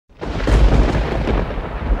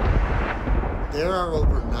There are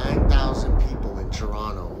over 9,000 people in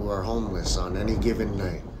Toronto who are homeless on any given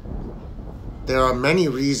night. There are many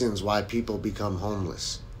reasons why people become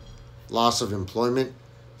homeless: loss of employment,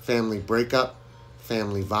 family breakup,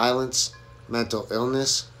 family violence, mental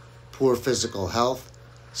illness, poor physical health,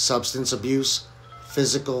 substance abuse,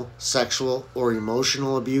 physical, sexual, or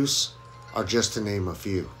emotional abuse, are just to name a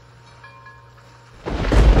few.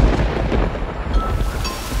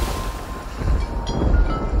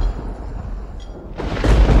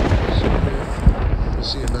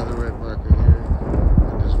 See another red marker here,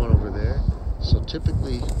 and there's one over there. So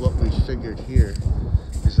typically what we figured here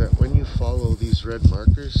is that when you follow these red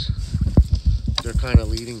markers, they're kind of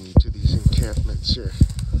leading you to these encampments here.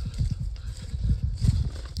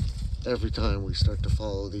 Every time we start to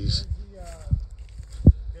follow these.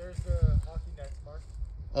 There's the hockey net mark.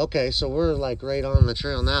 Okay, so we're like right on the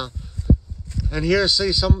trail now. And here,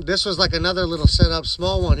 see, this was like another little setup,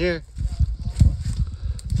 small one here.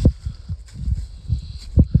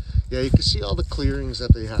 Yeah, you can see all the clearings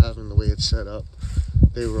that they have and the way it's set up.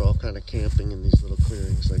 They were all kind of camping in these little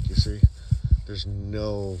clearings, like you see. There's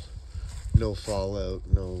no fallout,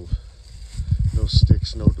 no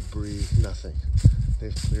sticks, no debris, nothing.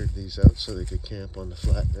 They've cleared these out so they could camp on the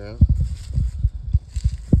flat ground.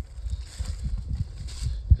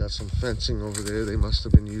 Got some fencing over there they must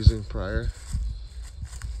have been using prior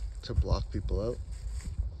to block people out.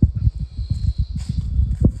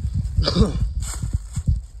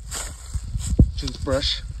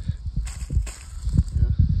 Toothbrush. Yeah.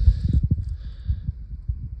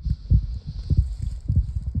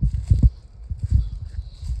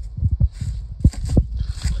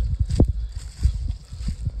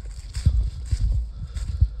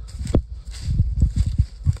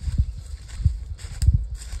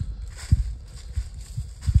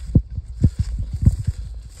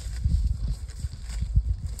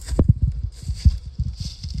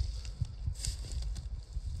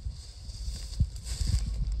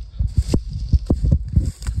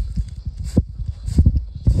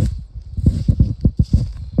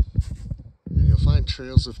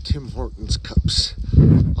 Trails of Tim Hortons cups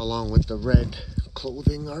along with the red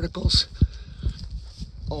clothing articles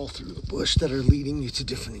all through the bush that are leading you to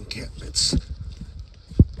different encampments.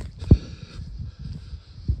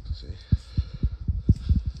 See.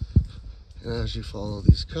 And as you follow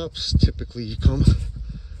these cups, typically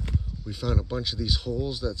we found a bunch of these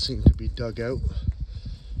holes that seem to be dug out.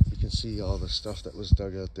 You can see all the stuff that was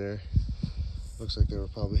dug out there. Looks like they were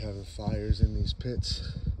probably having fires in these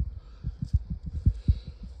pits.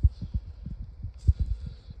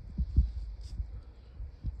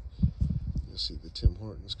 See the Tim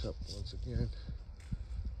Hortons cup once again,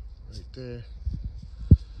 right there.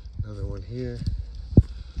 Another one here.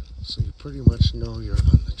 So you pretty much know you're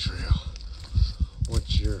on the trail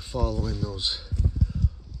once you're following those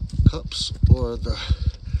cups or the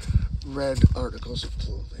red articles of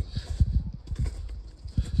clothing.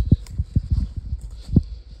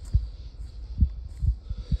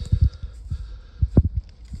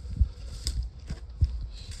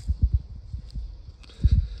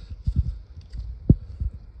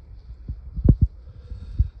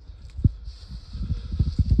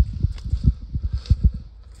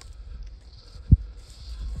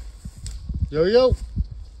 Yo, yo.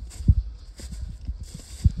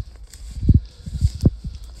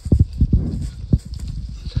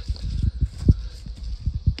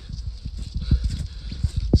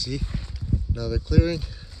 See, another clearing,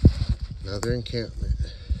 another encampment.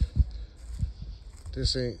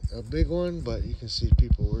 This ain't a big one, but you can see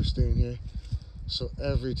people were staying here. So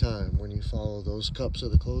every time when you follow those cups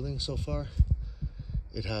of the clothing so far,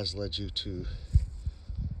 it has led you to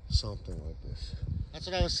something like this. That's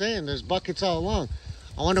what I was saying. There's buckets all along.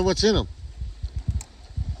 I wonder what's in them.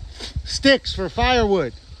 Sticks for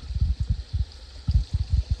firewood.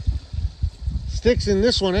 Sticks in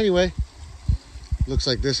this one anyway. Looks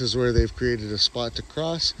like this is where they've created a spot to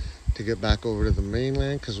cross to get back over to the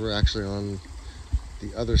mainland, because we're actually on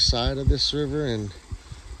the other side of this river, and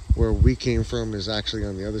where we came from is actually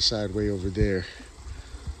on the other side, way over there.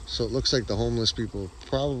 So it looks like the homeless people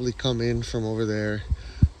probably come in from over there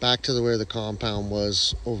back to where the compound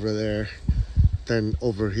was over there. Then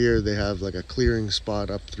over here they have like a clearing spot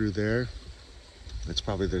up through there. That's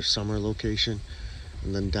probably their summer location.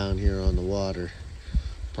 And then down here on the water,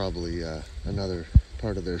 probably another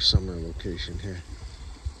part of their summer location here.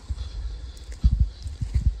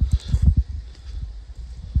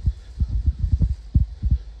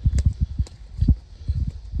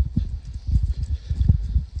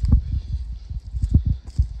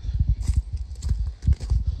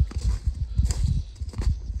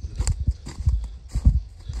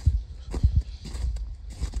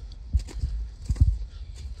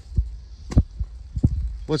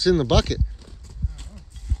 What's in the bucket?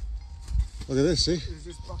 Look at this, see? There's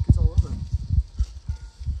just buckets all over.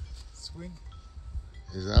 Swing.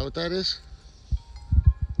 Is that what that is?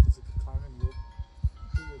 It's like a climbing rope.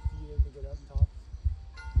 Put your feet in to get up top.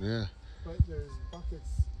 Yeah. But there's buckets.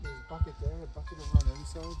 There's a bucket there, a bucket over on the other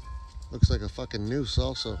side. Looks like a fucking noose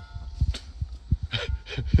also.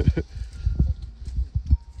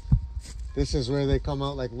 This is where they come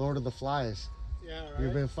out like Lord of the Flies. Yeah,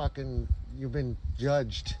 right? You've been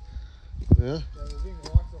judged. Yeah? Yeah, we're being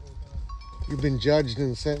walked the whole time. You've been judged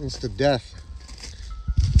and sentenced to death.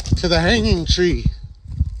 To the hanging tree.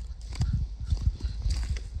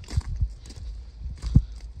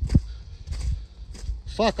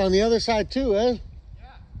 Fuck, on the other side too, eh?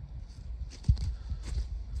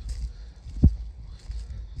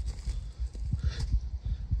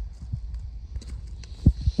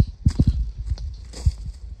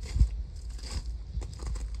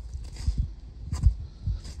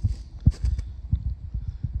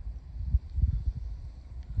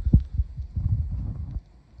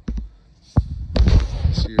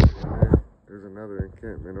 See it in there. There's another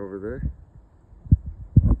encampment over there.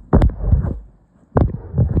 You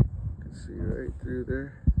can see right through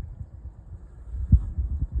there.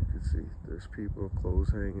 You can see there's people,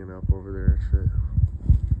 clothes hanging up over there and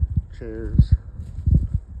shit. Chairs,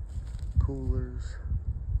 coolers,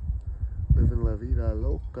 living la vida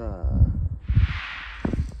loca.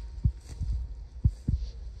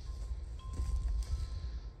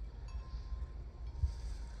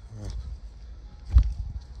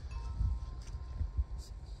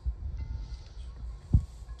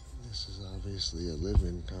 This is obviously a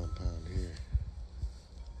living compound here.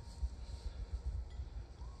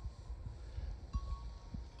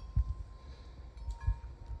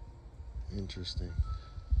 Interesting.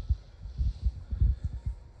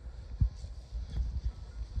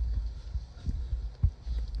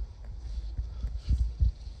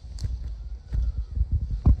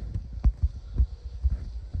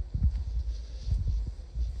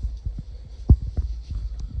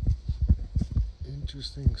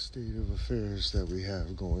 Interesting state of affairs that we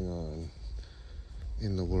have going on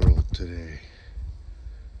in the world today.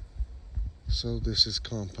 So this is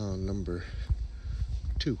compound number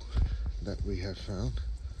 2 that we have found.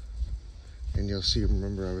 And you'll see,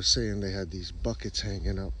 remember I was saying they had these buckets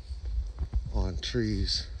hanging up on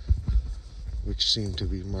trees, which seem to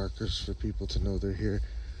be markers for people to know they're here.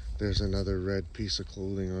 There's another red piece of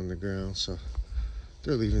clothing on the ground, so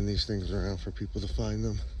they're leaving these things around for people to find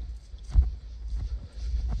them.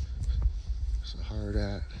 There's a hard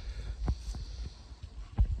at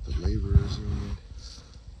the laborers union.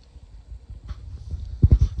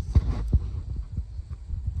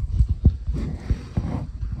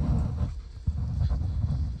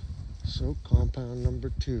 So compound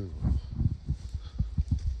number 2.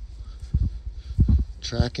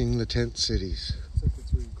 Tracking the tent cities. Looks like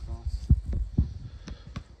it's where you cross.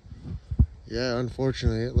 Yeah,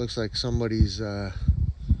 unfortunately it looks like somebody's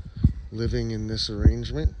living in this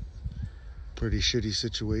arrangement. Pretty shitty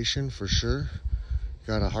situation for sure.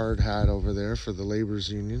 Got a hard hat over there for the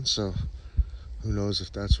laborers union, so who knows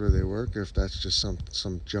if that's where they work or if that's just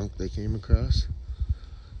some junk they came across.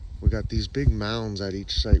 We got these big mounds at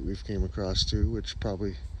each site we've came across too, which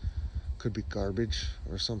probably could be garbage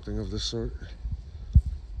or something of the sort.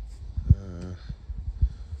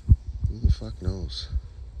 Who the fuck knows?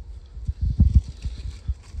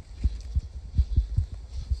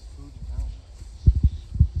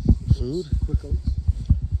 Food? Quick oats.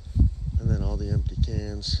 And then all the empty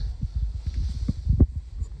cans.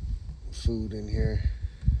 Food in here.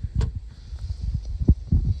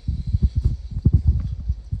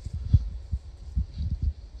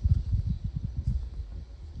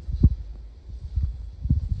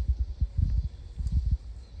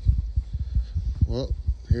 Well,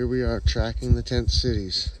 here we are tracking the tent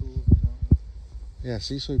cities. Tools and all. Yeah,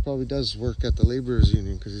 see, so he probably does work at the laborers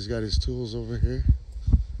union because he's got his tools over here.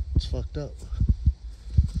 It's fucked up.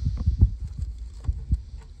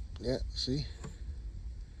 Yeah, see?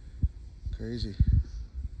 Crazy.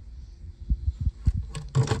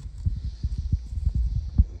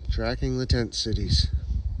 Tracking the tent cities.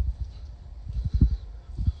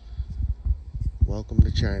 Welcome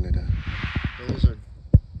to China. Those are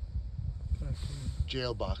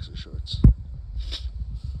jail boxer shorts.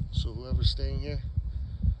 So whoever's staying here,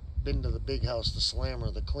 been to the big house, the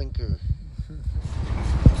slammer, the clinker.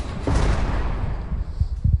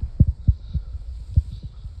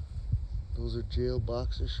 Those are jail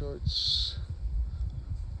boxer shorts.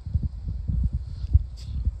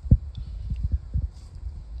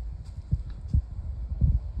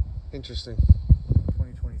 Interesting.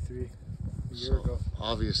 2023. A year ago.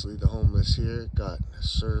 Obviously the homeless here got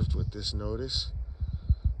served with this notice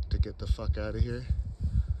to get the fuck out of here.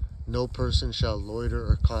 No person shall loiter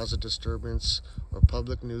or cause a disturbance or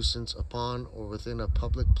public nuisance upon or within a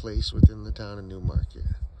public place within the town of Newmarket.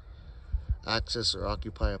 Access or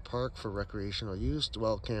occupy a park for recreational use,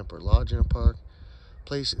 dwell, camp, or lodge in a park,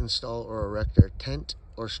 place, install, or erect a tent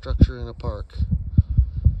or structure in a park.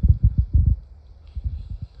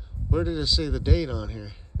 Where did it say the date on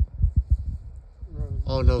here?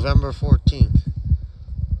 Oh, November 14th.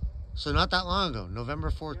 So not that long ago, November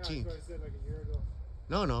 14th. Yeah, that's what I said, like a year ago.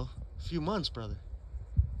 No, a few months, brother.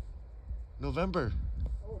 November.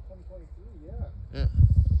 Oh, 2023, yeah. Yeah.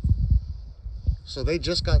 So they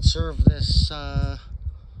just got served this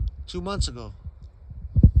 2 months ago.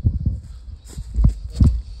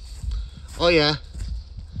 Oh yeah.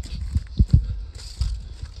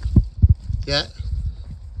 Yeah.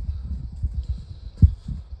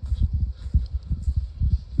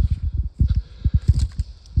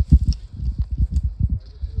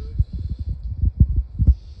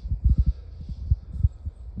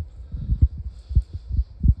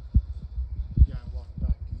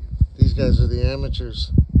 These guys are the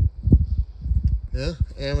amateurs. Yeah,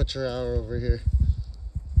 amateur hour over here.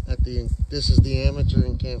 This is the amateur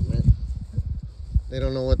encampment. They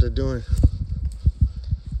don't know what they're doing.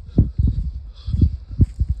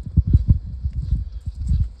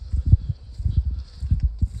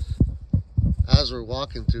 As we're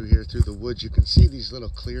walking through here, through the woods, you can see these little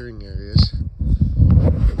clearing areas.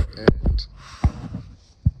 And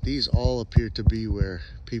these all appear to be where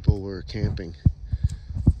people were camping.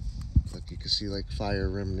 Look, you can see like fire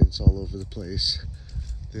remnants all over the place.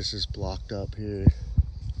 This is blocked up here.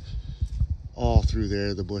 All through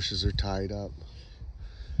there, the bushes are tied up.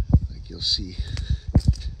 Like you'll see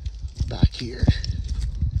back here.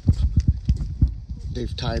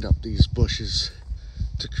 They've tied up these bushes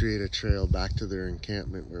to create a trail back to their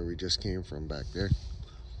encampment where we just came from back there.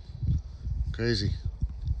 Crazy.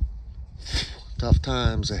 Tough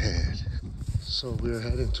times ahead. So we're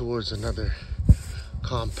heading towards another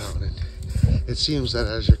compound, and it seems that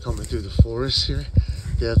as you're coming through the forest here,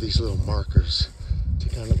 they have these little markers to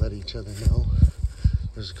kind of let each other know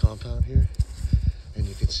there's a compound here. And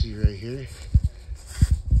you can see right here,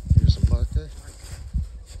 here's a marker.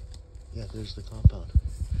 Yeah, there's the compound.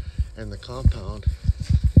 And the compound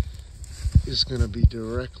is gonna be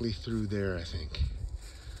directly through there, I think.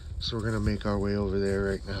 So we're gonna make our way over there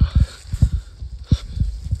right now.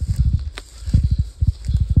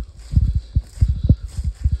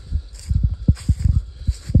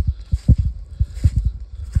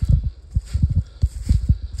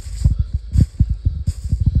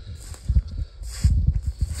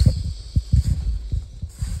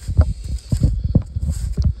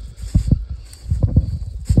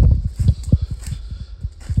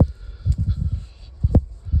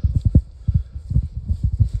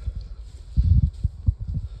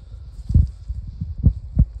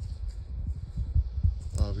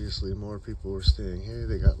 Obviously more people were staying here.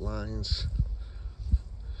 They got lines.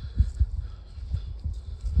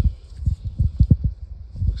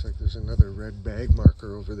 Looks like there's another red bag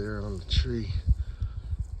marker over there on the tree.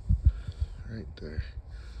 Right there.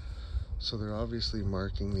 So they're obviously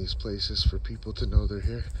marking these places for people to know they're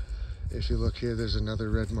here. If you look here, there's another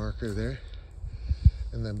red marker there.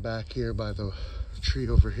 And then back here by the tree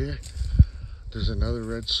over here, there's another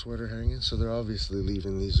red sweater hanging. So they're obviously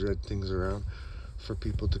leaving these red things around for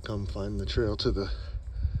people to come find the trail to the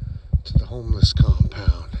homeless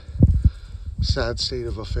compound. Sad state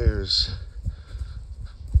of affairs.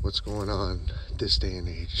 What's going on this day and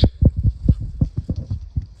age.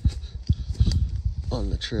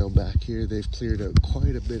 On the trail back here, they've cleared out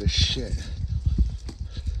quite a bit of shit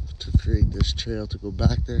to create this trail to go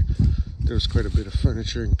back there. There's quite a bit of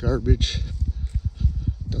furniture and garbage.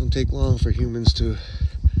 Don't take long for humans to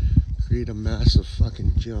create a mass of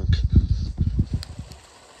fucking junk.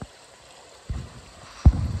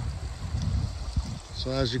 So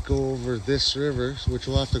as you go over this river, which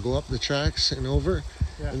will have to go up the tracks and over,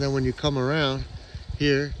 Yeah. and then when you come around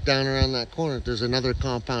here, down around that corner, there's another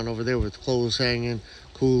compound over there with clothes hanging,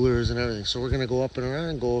 coolers and everything. So we're gonna go up and around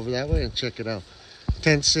and go over that way and check it out.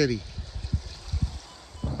 Tent City.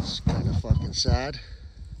 It's kind of fucking sad.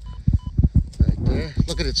 Right there.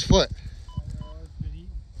 Look at its foot. It's been eaten.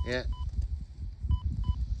 Yeah.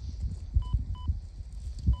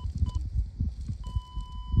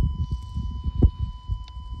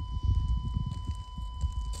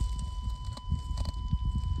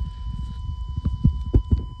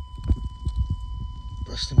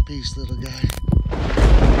 Rest in peace, little guy.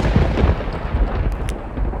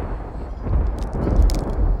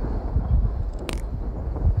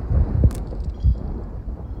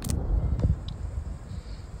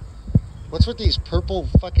 What's with these purple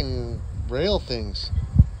fucking rail things?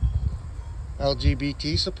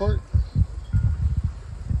 LGBT support?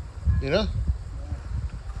 You know?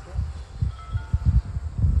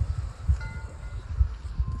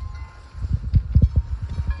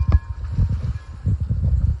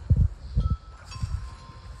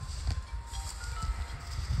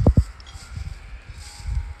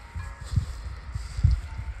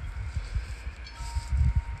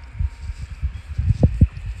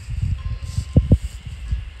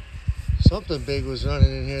 Something big was running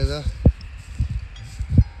in here though. That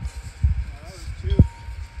was two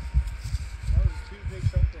big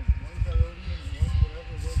something. One coyote and one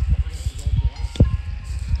whatever was behind it was all black.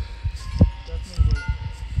 Definitely was.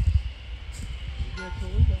 Did you get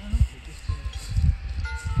killed? I don't know. It just looked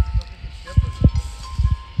like a shepherd.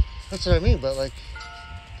 That's what I mean, but like,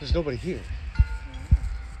 there's nobody here.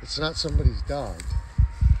 It's not somebody's dog.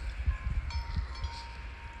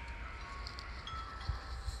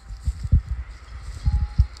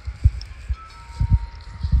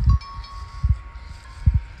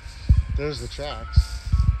 There's the tracks.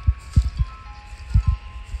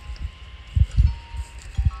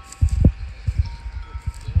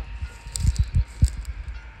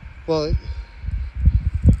 Well,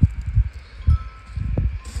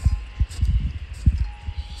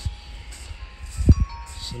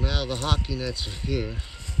 so now the hockey nets are here.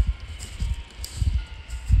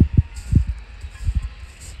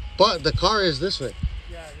 But the car is this way.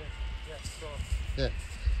 Yeah, so. Yeah.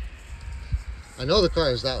 I know the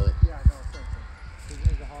car is that way. Yeah, no, it's not.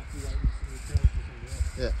 There's a hockey that you see the trails over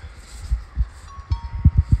there. Yeah.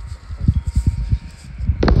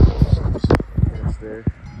 It's there.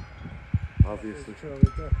 Obviously. There's a trail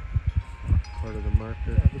right there. Part of the marker.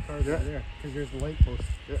 Yeah, the car's over there. Because there's the light post.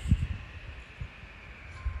 Yeah.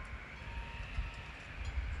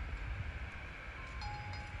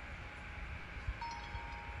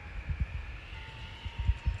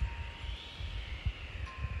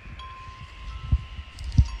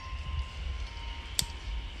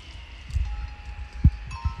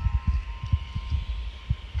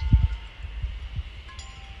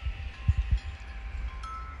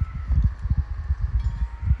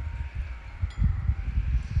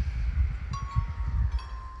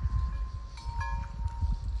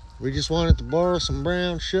 We just wanted to borrow some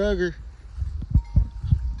brown sugar.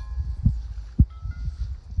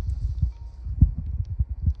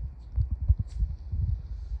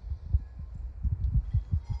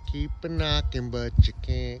 Keep a knocking, but you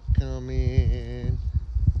can't come in.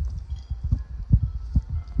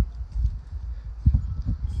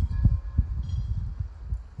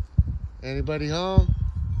 Anybody home?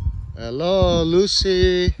 Hello,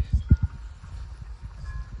 Lucy.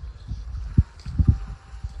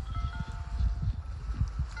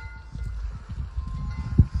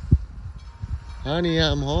 Honey,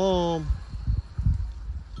 I'm home.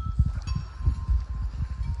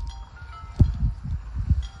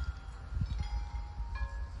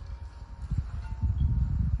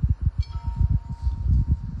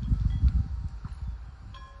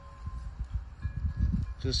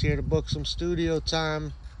 Just here to book some studio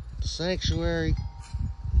time at the sanctuary.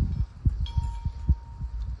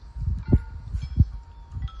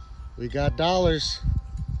 We got dollars.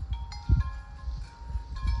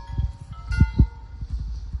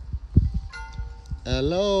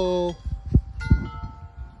 Hello.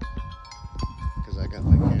 Because I got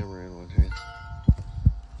my camera in one hand.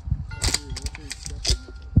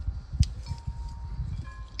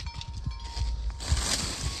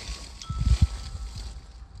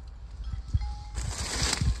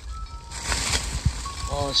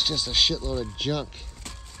 Oh, it's just a shitload of junk.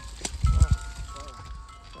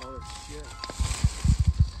 Oh, shit.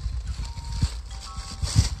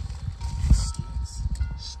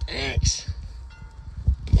 Stinks.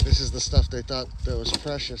 This is the stuff they thought that was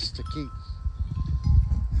precious to keep.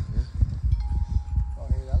 Oh,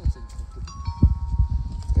 hey, that looks interesting.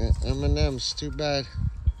 Yeah, M&M's, too bad.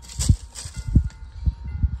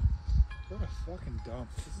 What a fucking dump.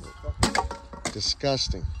 This is fucking...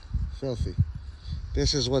 Disgusting. Filthy.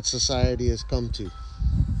 This is what society has come to.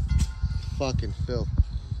 Fucking filth.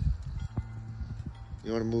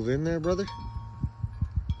 You want to move in there, brother?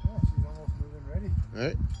 Yeah, she's almost moving ready.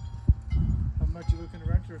 Alright. How much you looking to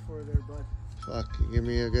rent her for there, bud? Fuck, you give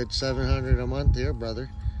me a good $700 a month here, brother.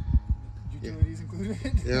 Utilities included?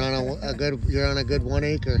 You're on a good 1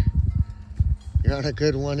 acre. You're on a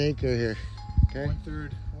good 1 acre here. Okay? One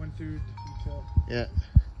third util. Yeah.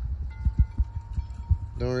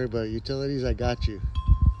 Don't worry about utilities, I got you.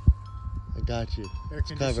 I got you. Air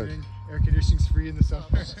It's covered. conditioning. Air conditioning's free in the summer.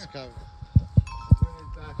 It's covered. Bring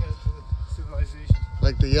it back out to the civilization.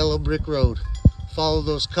 like the yellow brick road. Follow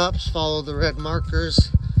those cups, follow the red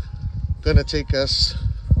markers. Gonna take us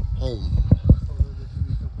home.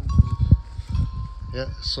 Yeah,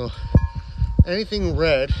 so anything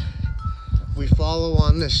red we follow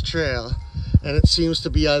on this trail, and it seems to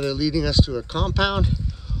be either leading us to a compound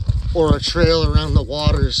or a trail around the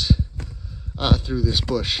waters through this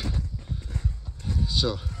bush.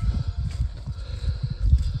 So,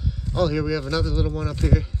 oh, here we have another little one up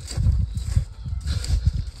here.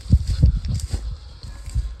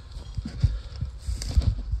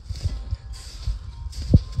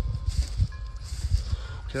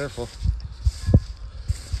 Careful.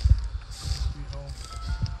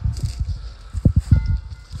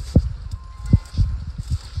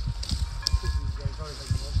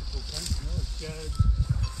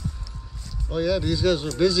 Oh yeah, these guys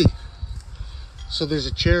are busy. So there's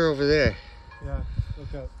a chair over there. Yeah,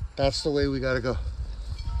 look up. That's the way we gotta go.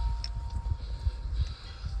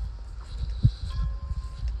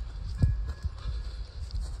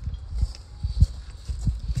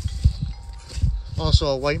 Also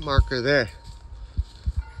a white marker there.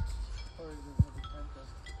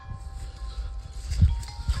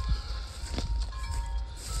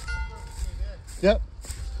 Yep.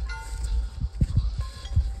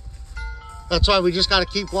 That's why we just got to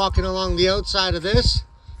keep walking along the outside of this.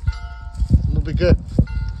 And we'll be good.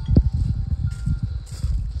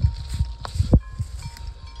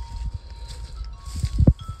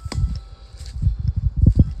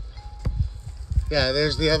 Yeah,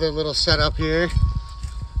 there's the other little setup here.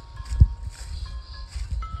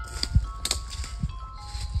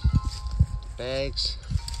 Bags.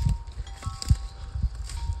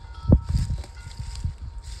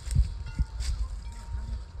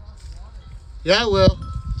 Yeah, we'll.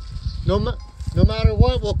 No matter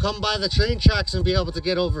what, we'll come by the train tracks and be able to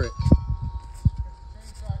get over it.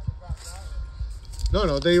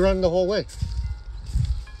 No, they run the whole way.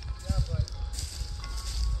 Yeah, but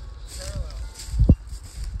parallel.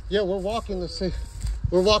 Yeah, we're walking the same.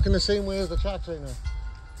 We're walking the same way as the tracks right now.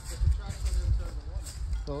 But the tracks on the other side of the water.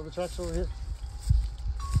 No, the tracks over here.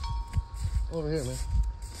 Over here, man.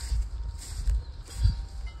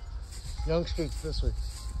 Young Street's this way.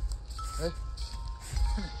 Hey?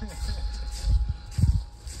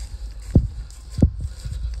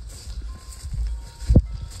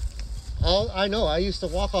 I know, I used to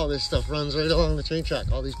walk all this stuff, runs right along the train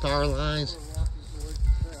track, all these power lines. We're walking towards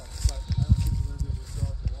the trail, but I don't think we're going to be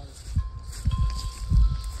able to cross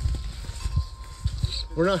the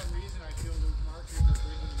water. We're not. For some reason, I feel those markers are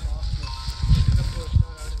bringing them off in the bush,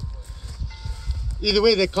 not out of the bush. Either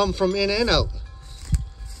way, they come from in and out.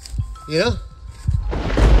 You know?